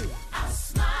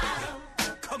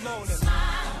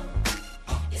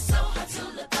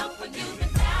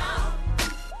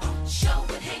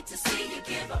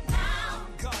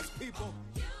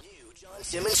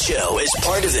 Simmons Show is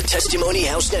part of the Testimony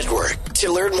House Network.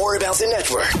 To learn more about the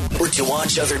network or to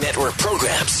watch other network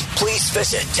programs, please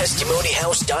visit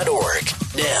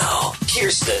testimonyhouse.org. Now,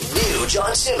 here's the new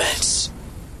John Simmons.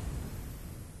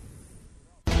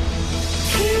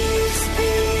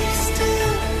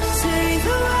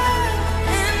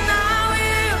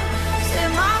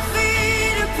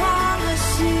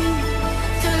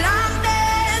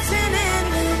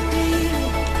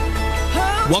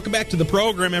 Welcome back to the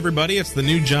program, everybody. It's the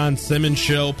new John Simmons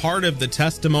Show, part of the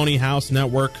Testimony House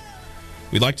Network.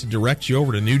 We'd like to direct you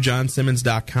over to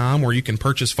newjohnsimmons.com, where you can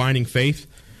purchase Finding Faith,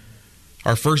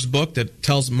 our first book that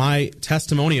tells my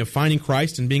testimony of finding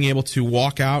Christ and being able to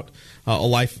walk out a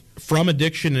life from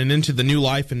addiction and into the new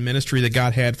life and ministry that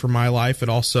God had for my life. It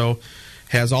also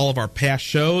has all of our past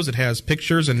shows. It has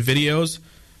pictures and videos,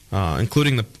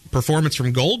 including the performance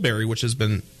from Goldberry, which has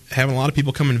been having a lot of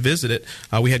people come and visit it.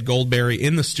 We had Goldberry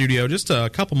in the studio just a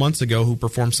couple months ago who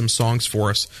performed some songs for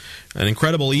us. An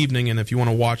incredible evening, and if you want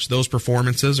to watch those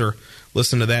performances or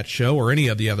listen to that show or any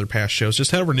of the other past shows,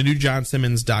 just head over to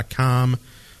newjohnsimmons.com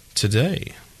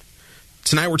today.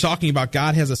 Tonight we're talking about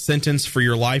God has a sentence for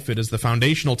your life. It is the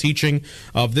foundational teaching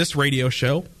of this radio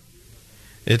show.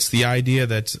 It's the idea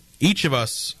that each of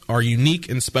us are unique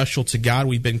and special to God.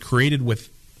 We've been created with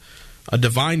a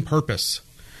divine purpose.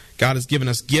 God has given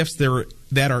us gifts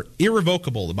that are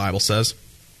irrevocable, the Bible says.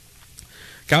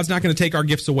 God's not going to take our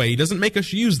gifts away. He doesn't make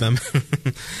us use them.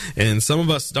 And some of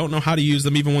us don't know how to use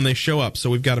them even when they show up. So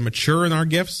we've got to mature in our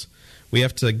gifts. We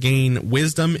have to gain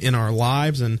wisdom in our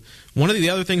lives. And one of the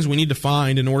other things we need to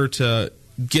find in order to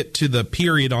get to the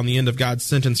period on the end of God's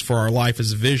sentence for our life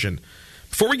is vision.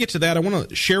 Before we get to that, I want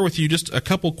to share with you just a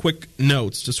couple quick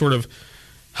notes to sort of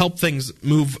help things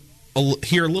move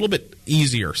here a little bit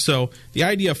easier. So the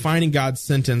idea of finding God's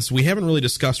sentence, we haven't really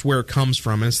discussed where it comes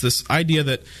from. And it's this idea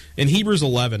that in Hebrews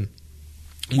 11,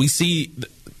 we see,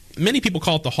 many people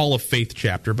call it the Hall of Faith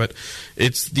chapter, but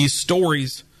it's these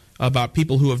stories about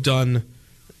people who have done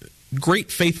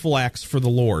great faithful acts for the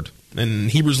Lord. In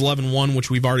Hebrews 11:1, which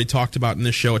we've already talked about in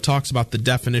this show, it talks about the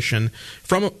definition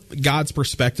from God's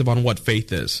perspective on what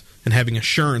faith is and having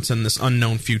assurance in this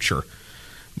unknown future.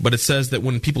 But it says that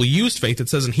when people used faith, it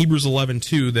says in Hebrews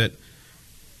 11:2 that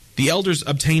the elders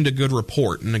obtained a good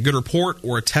report. And a good report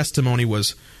or a testimony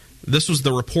was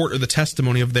the report or the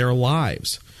testimony of their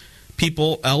lives.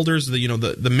 People, elders,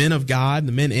 the men of God,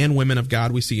 the men and women of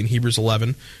God we see in Hebrews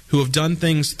 11, who have done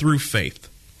things through faith.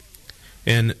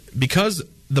 And because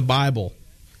the Bible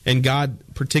and God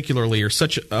particularly are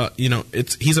such,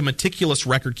 He's a meticulous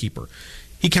record keeper.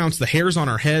 He counts the hairs on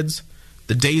our heads,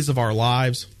 the days of our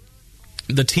lives,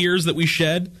 the tears that we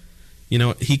shed.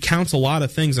 He counts a lot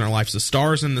of things in our lives, the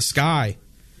stars in the sky.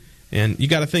 And you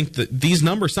got to think that these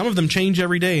numbers, some of them change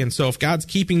every day. And so if God's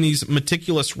keeping these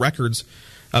meticulous records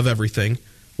of everything,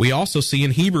 we also see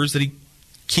in Hebrews that He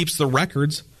keeps the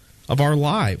records of our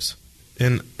lives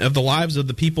and of the lives of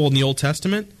the people in the Old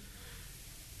Testament.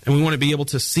 And we want to be able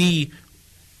to see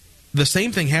the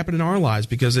same thing happen in our lives,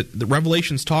 because the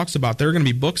Revelations talks about there are going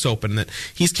to be books open, that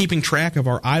He's keeping track of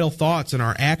our idle thoughts and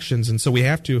our actions. And so we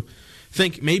have to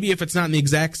think, maybe if it's not in the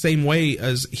exact same way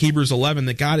as Hebrews 11,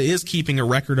 that God is keeping a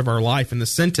record of our life, and the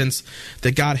sentence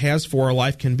that God has for our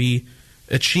life can be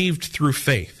achieved through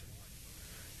faith.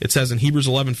 It says in Hebrews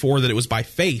 11:4 that it was by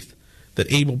faith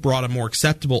that Abel brought a more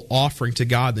acceptable offering to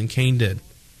God than Cain did.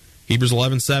 Hebrews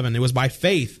 11:7, it was by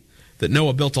faith that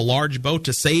Noah built a large boat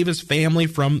to save his family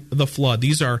from the flood.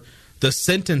 These are the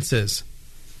sentences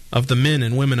of the men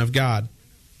and women of God.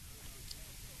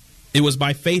 It was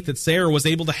by faith that Sarah was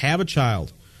able to have a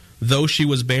child, though she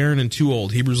was barren and too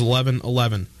old. Hebrews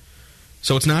 11:11.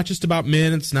 So it's not just about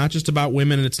men, it's not just about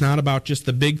women, and it's not about just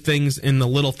the big things and the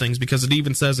little things, because it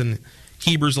even says in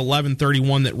Hebrews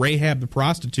 11:31 that Rahab the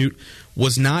prostitute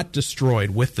was not destroyed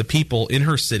with the people in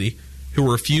her city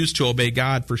who refused to obey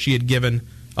God, for she had given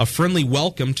a friendly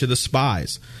welcome to the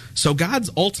spies. So God's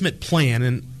ultimate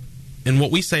plan, and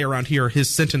what we say around here, His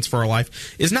sentence for our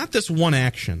life, is not this one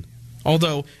action.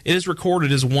 Although it is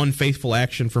recorded as one faithful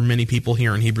action for many people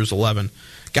here in Hebrews 11.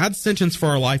 God's sentence for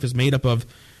our life is made up of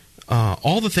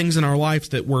all the things in our life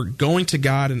that we're going to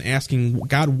God and asking,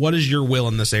 God, what is your will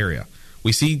in this area?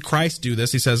 We see Christ do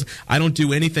this. He says, I don't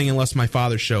do anything unless my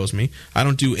Father shows me. I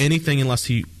don't do anything unless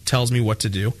He tells me what to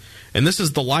do. And this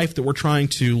is the life that we're trying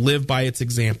to live by its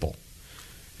example.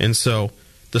 And so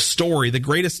the story, the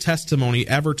greatest testimony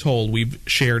ever told, we've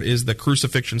shared, is the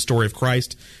crucifixion story of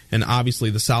Christ, and obviously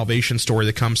the salvation story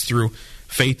that comes through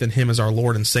faith in Him as our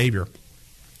Lord and Savior.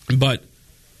 But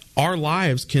our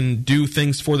lives can do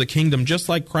things for the kingdom just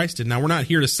like Christ did. Now, we're not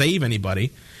here to save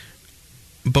anybody,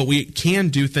 but we can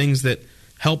do things that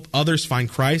help others find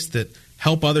Christ, that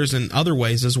help others in other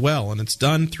ways as well. And it's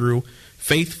done through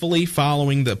faithfully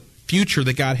following the future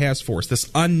that God has for us, this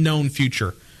unknown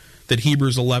future that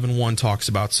Hebrews 11:1 talks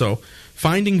about. So,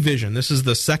 finding vision. This is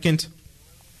the second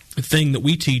thing that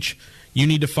we teach you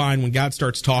need to find when God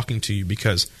starts talking to you,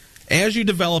 because as you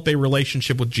develop a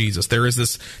relationship with Jesus, there is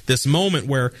this moment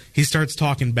where He starts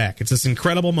talking back. It's this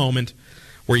incredible moment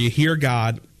where you hear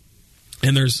God,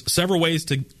 and there's several ways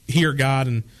to hear God,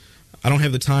 and I don't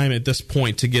have the time at this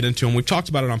point to get into them. We've talked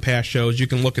about it on past shows. You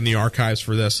can look in the archives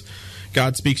for this.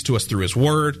 God speaks to us through His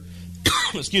Word.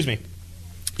 Excuse me.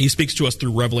 He speaks to us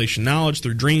through revelation knowledge,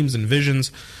 through dreams and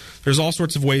visions. There's all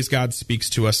sorts of ways God speaks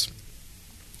to us.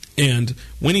 And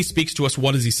when He speaks to us,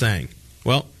 what is He saying?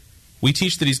 Well, we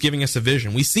teach that He's giving us a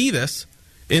vision. We see this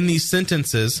in these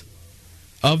sentences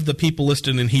of the people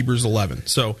listed in Hebrews 11.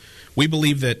 So we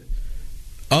believe that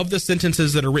of the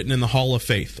sentences that are written in the Hall of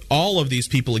Faith, all of these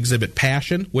people exhibit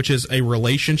passion, which is a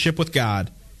relationship with God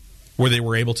where they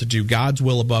were able to do God's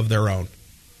will above their own.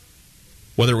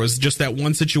 Whether it was just that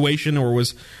one situation or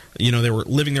was, they were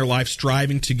living their life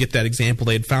striving to get that example,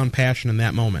 they had found passion in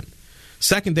that moment.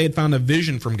 Second, they had found a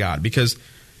vision from God because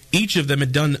each of them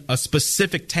had done a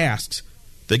specific task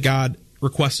that God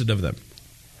requested of them.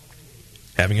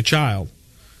 Having a child,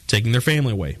 taking their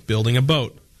family away, building a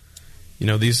boat.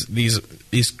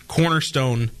 These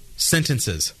cornerstone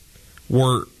sentences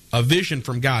were a vision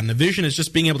from God. And the vision is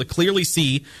just being able to clearly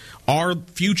see our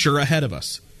future ahead of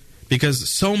us. Because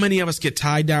so many of us get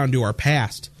tied down to our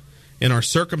past and our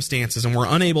circumstances, and we're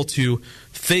unable to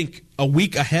think a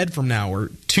week ahead from now or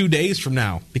 2 days from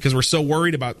now because we're so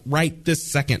worried about right this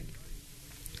second.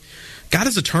 God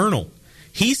is eternal.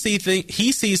 He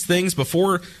sees things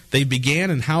before they began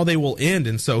and how they will end.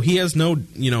 And so he has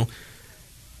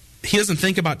he doesn't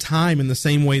think about time in the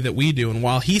same way that we do. And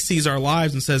while he sees our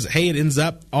lives and says, hey, it ends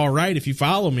up all right if you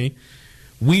follow me,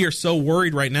 we are so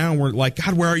worried right now. We're like,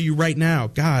 God, where are you right now?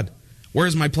 God,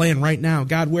 where's my plan right now?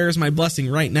 God, where is my blessing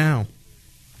right now?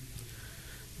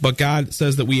 But God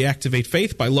says that we activate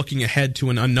faith by looking ahead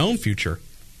to an unknown future.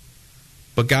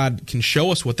 But God can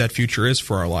show us what that future is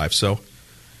for our lives. So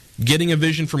getting a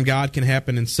vision from God can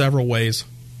happen in several ways.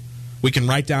 We can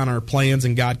write down our plans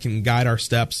and God can guide our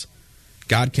steps.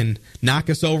 God can knock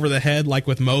us over the head like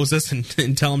with Moses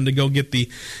and tell him to go get the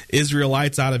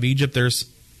Israelites out of Egypt. There's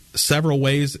several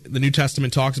ways the New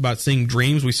Testament talks about seeing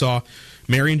dreams. We saw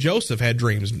Mary and Joseph had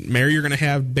dreams. Mary, you're going to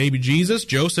have baby Jesus.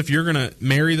 Joseph, you're going to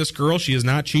marry this girl. She has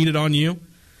not cheated on you.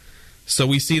 So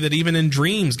we see that even in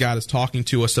dreams, God is talking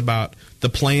to us about the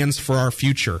plans for our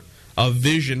future, a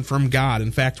vision from God.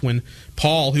 In fact, when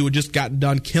Paul, who had just gotten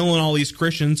done killing all these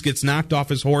Christians, gets knocked off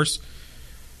his horse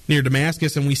near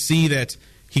Damascus, and we see that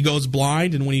he goes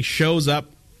blind, and when he shows up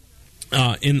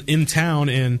in town,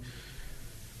 and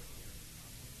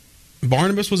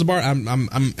Barnabas was I'm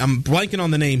blanking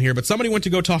on the name here, but somebody went to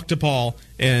go talk to Paul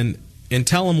and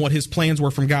tell him what his plans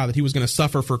were from God, that he was going to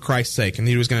suffer for Christ's sake, and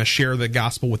he was going to share the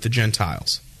gospel with the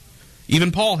Gentiles.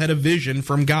 Even Paul had a vision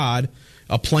from God,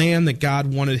 a plan that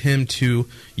God wanted him to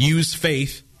use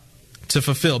faith to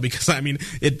fulfill, because,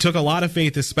 it took a lot of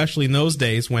faith, especially in those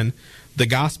days when the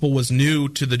gospel was new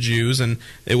to the Jews, and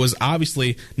it was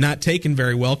obviously not taken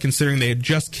very well, considering they had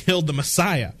just killed the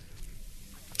Messiah.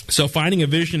 So finding a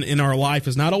vision in our life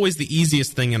is not always the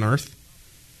easiest thing on earth,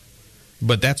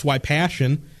 but that's why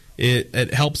passion,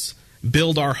 it helps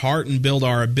build our heart and build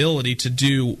our ability to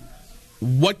do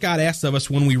what God asks of us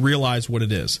when we realize what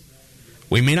it is.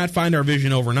 We may not find our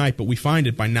vision overnight, but we find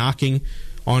it by knocking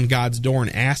on God's door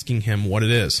and asking him what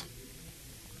it is.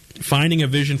 Finding a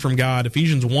vision from God.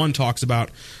 Ephesians 1 talks about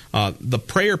the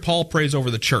prayer Paul prays over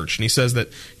the church. And he says that,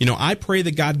 I pray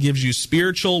that God gives you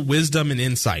spiritual wisdom and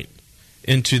insight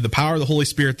into the power of the Holy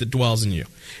Spirit that dwells in you.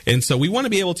 And so we want to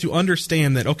be able to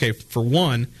understand that, okay, for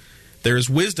one, there's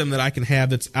wisdom that I can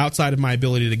have that's outside of my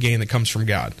ability to gain that comes from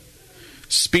God.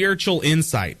 Spiritual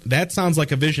insight. That sounds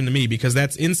like a vision to me because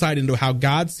that's insight into how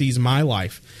God sees my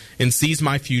life and sees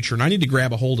my future. And I need to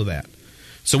grab a hold of that.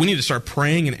 So we need to start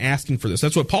praying and asking for this.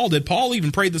 That's what Paul did. Paul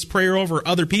even prayed this prayer over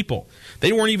other people.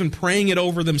 They weren't even praying it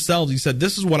over themselves. He said,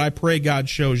 this is what I pray God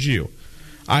shows you.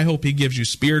 I hope he gives you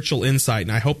spiritual insight,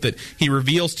 and I hope that he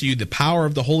reveals to you the power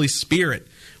of the Holy Spirit,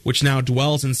 which now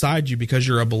dwells inside you because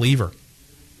you're a believer.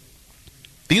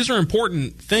 These are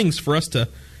important things for us to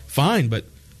find, but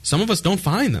some of us don't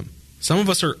find them. Some of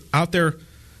us are out there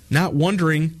not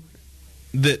even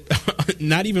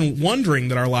wondering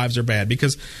that our lives are bad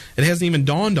because it hasn't even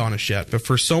dawned on us yet. But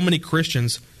for so many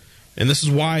Christians, and this is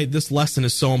why this lesson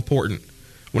is so important.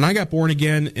 When I got born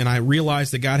again and I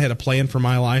realized that God had a plan for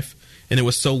my life, and it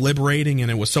was so liberating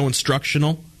and it was so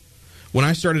instructional, when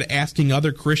I started asking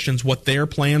other Christians what their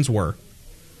plans were,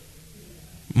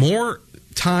 more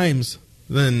times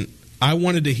than I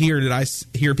wanted to hear did I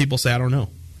hear people say, I don't know.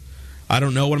 I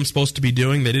don't know what I'm supposed to be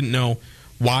doing. They didn't know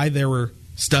why they were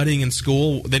studying in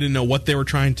school. They didn't know what they were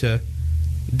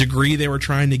degree they were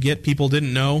trying to get. People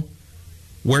didn't know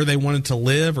where they wanted to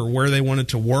live or where they wanted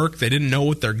to work. They didn't know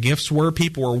what their gifts were.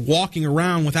 People were walking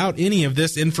around without any of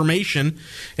this information.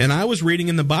 And I was reading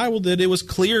in the Bible that it was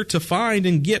clear to find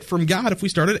and get from God if we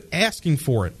started asking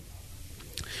for it.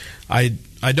 I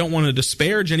don't want to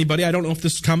disparage anybody. I don't know if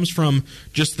this comes from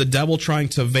just the devil trying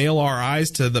to veil our eyes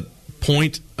to the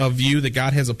point of view that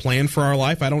God has a plan for our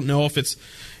life. I don't know if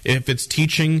it's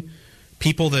teaching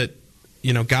people that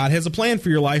God has a plan for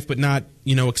your life, but not,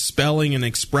 expelling and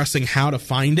expressing how to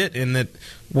find it, and that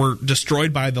we're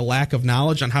destroyed by the lack of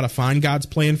knowledge on how to find God's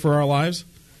plan for our lives.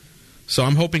 So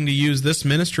I'm hoping to use this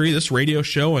ministry, this radio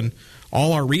show, and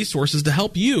all our resources to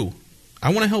help you. I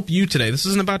want to help you today. This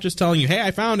isn't about just telling you, hey,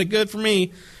 I found it, good for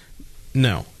me.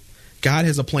 No. God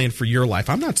has a plan for your life.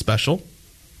 I'm not special.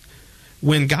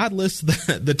 When God lists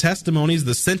the testimonies,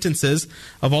 the sentences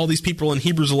of all these people in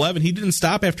Hebrews 11, he didn't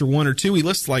stop after one or two. He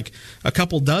lists like a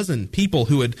couple dozen people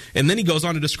who had, and then he goes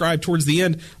on to describe towards the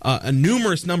end a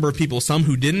numerous number of people, some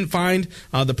who didn't find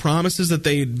the promises that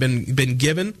they had been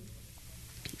given.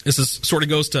 This sort of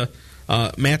goes to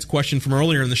Matt's question from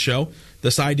earlier in the show,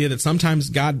 this idea that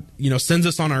sometimes God, sends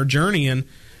us on our journey and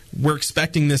we're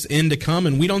expecting this end to come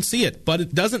and we don't see it. But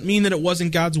it doesn't mean that it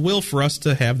wasn't God's will for us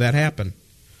to have that happen.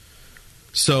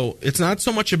 So it's not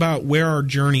so much about where our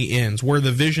journey ends, where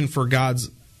the vision for God's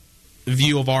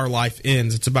view of our life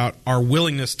ends. It's about our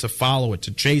willingness to follow it,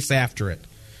 to chase after it,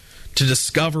 to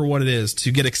discover what it is,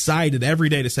 to get excited every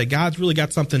day to say, God's really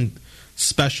got something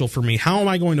special for me. How am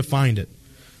I going to find it?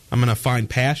 I'm going to find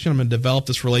passion. I'm going to develop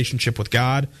this relationship with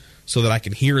God so that I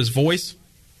can hear his voice.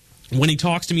 When he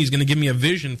talks to me, he's going to give me a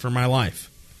vision for my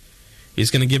life. He's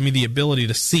going to give me the ability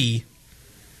to see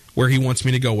where he wants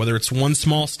me to go, whether it's one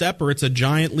small step or it's a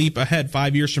giant leap ahead.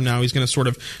 5 years from now, he's going to sort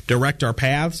of direct our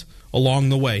paths along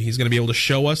the way. He's going to be able to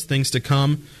show us things to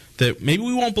come that maybe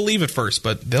we won't believe at first,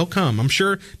 but they'll come. I'm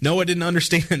sure Noah didn't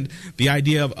understand the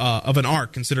idea of an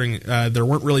ark, considering there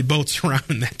weren't really boats around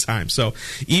in that time. So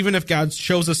even if God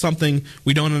shows us something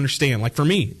we don't understand, like for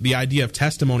me, the idea of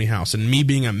Testimony House and me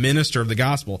being a minister of the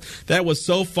gospel, that was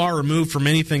so far removed from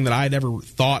anything that I'd ever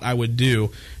thought I would do.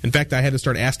 In fact, I had to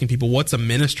start asking people, what's a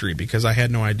ministry? Because I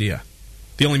had no idea.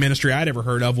 The only ministry I'd ever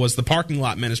heard of was the parking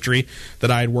lot ministry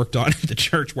that I had worked on at the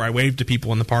church, where I waved to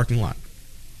people in the parking lot.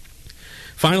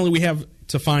 Finally, we have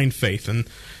to find faith, and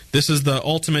this is the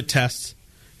ultimate test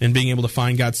in being able to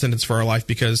find God's sentence for our life,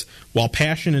 because while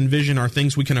passion and vision are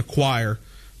things we can acquire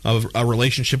of a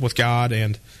relationship with God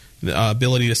and the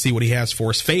ability to see what he has for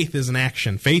us, faith is an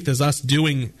action. Faith is us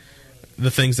doing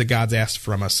the things that God's asked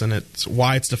from us, and it's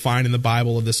why it's defined in the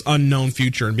Bible of this unknown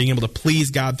future and being able to please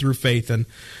God through faith. And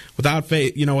without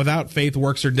faith,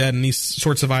 works are dead, and these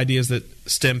sorts of ideas that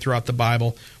stem throughout the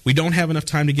Bible. We don't have enough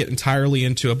time to get entirely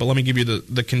into it, but let me give you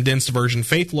the condensed version.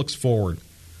 Faith looks forward.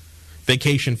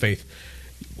 Vacation faith.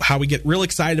 How we get real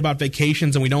excited about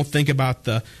vacations and we don't think about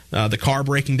the car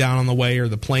breaking down on the way or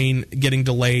the plane getting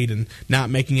delayed and not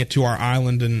making it to our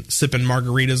island and sipping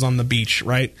margaritas on the beach,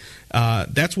 right?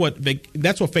 That's what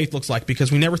faith looks like,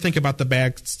 because we never think about the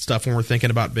bad stuff when we're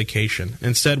thinking about vacation.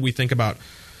 Instead, we think about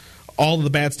all of the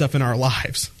bad stuff in our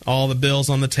lives, all the bills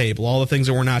on the table, all the things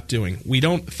that we're not doing. We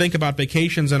don't think about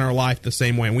vacations in our life the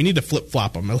same way. We need to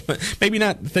flip-flop them. Maybe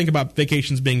not think about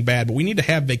vacations being bad, but we need to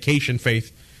have vacation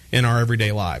faith in our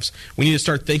everyday lives. We need to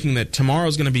start thinking that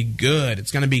tomorrow's going to be good.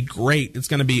 It's going to be great. It's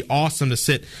going to be awesome to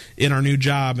sit in our new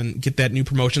job and get that new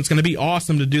promotion. It's going to be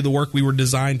awesome to do the work we were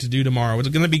designed to do tomorrow. It's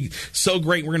going to be so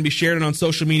great. We're going to be sharing it on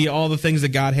social media, all the things that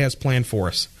God has planned for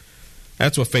us.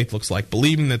 That's what faith looks like,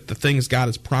 believing that the things God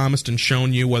has promised and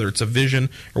shown you, whether it's a vision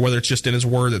or whether it's just in his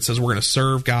word that says we're going to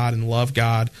serve God and love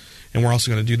God, and we're also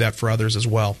going to do that for others as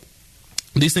well.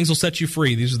 These things will set you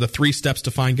free. These are the 3 steps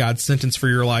to find God's sentence for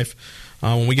your life.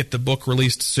 When we get the book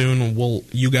released soon,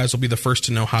 you guys will be the first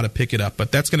to know how to pick it up.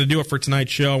 But that's going to do it for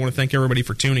tonight's show. I want to thank everybody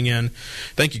for tuning in.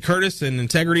 Thank you, Curtis and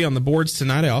Integrity on the boards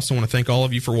tonight. I also want to thank all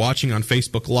of you for watching on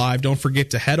Facebook Live. Don't forget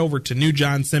to head over to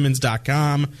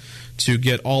newjohnsimmons.com to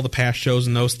get all the past shows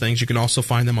and those things. You can also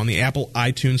find them on the Apple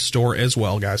iTunes store as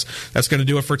well, guys. That's going to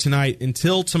do it for tonight.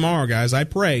 Until tomorrow, guys, I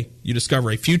pray you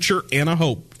discover a future and a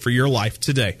hope for your life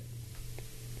today.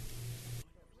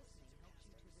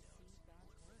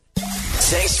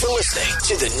 Thanks for listening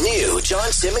to the new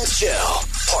John Simmons Show,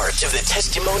 part of the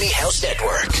Testimony House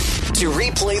Network. To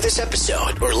replay this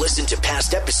episode or listen to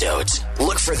past episodes,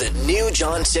 look for the new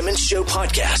John Simmons Show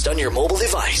podcast on your mobile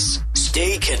device.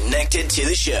 Stay connected to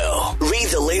the show. Read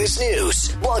the latest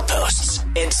news, blog posts,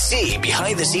 and see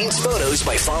behind-the-scenes photos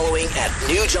by following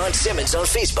 @New John Simmons on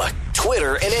Facebook,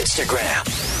 Twitter, and Instagram.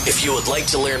 If you would like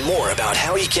to learn more about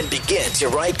how you can begin to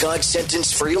write God's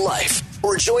sentence for your life,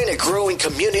 or join a growing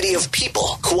community of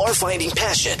people who are finding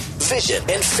passion, vision,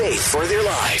 and faith for their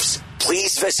lives,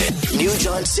 please visit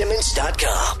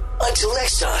newjohnsimmons.com. Until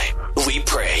next time, we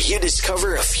pray you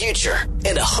discover a future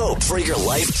and a hope for your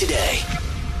life today.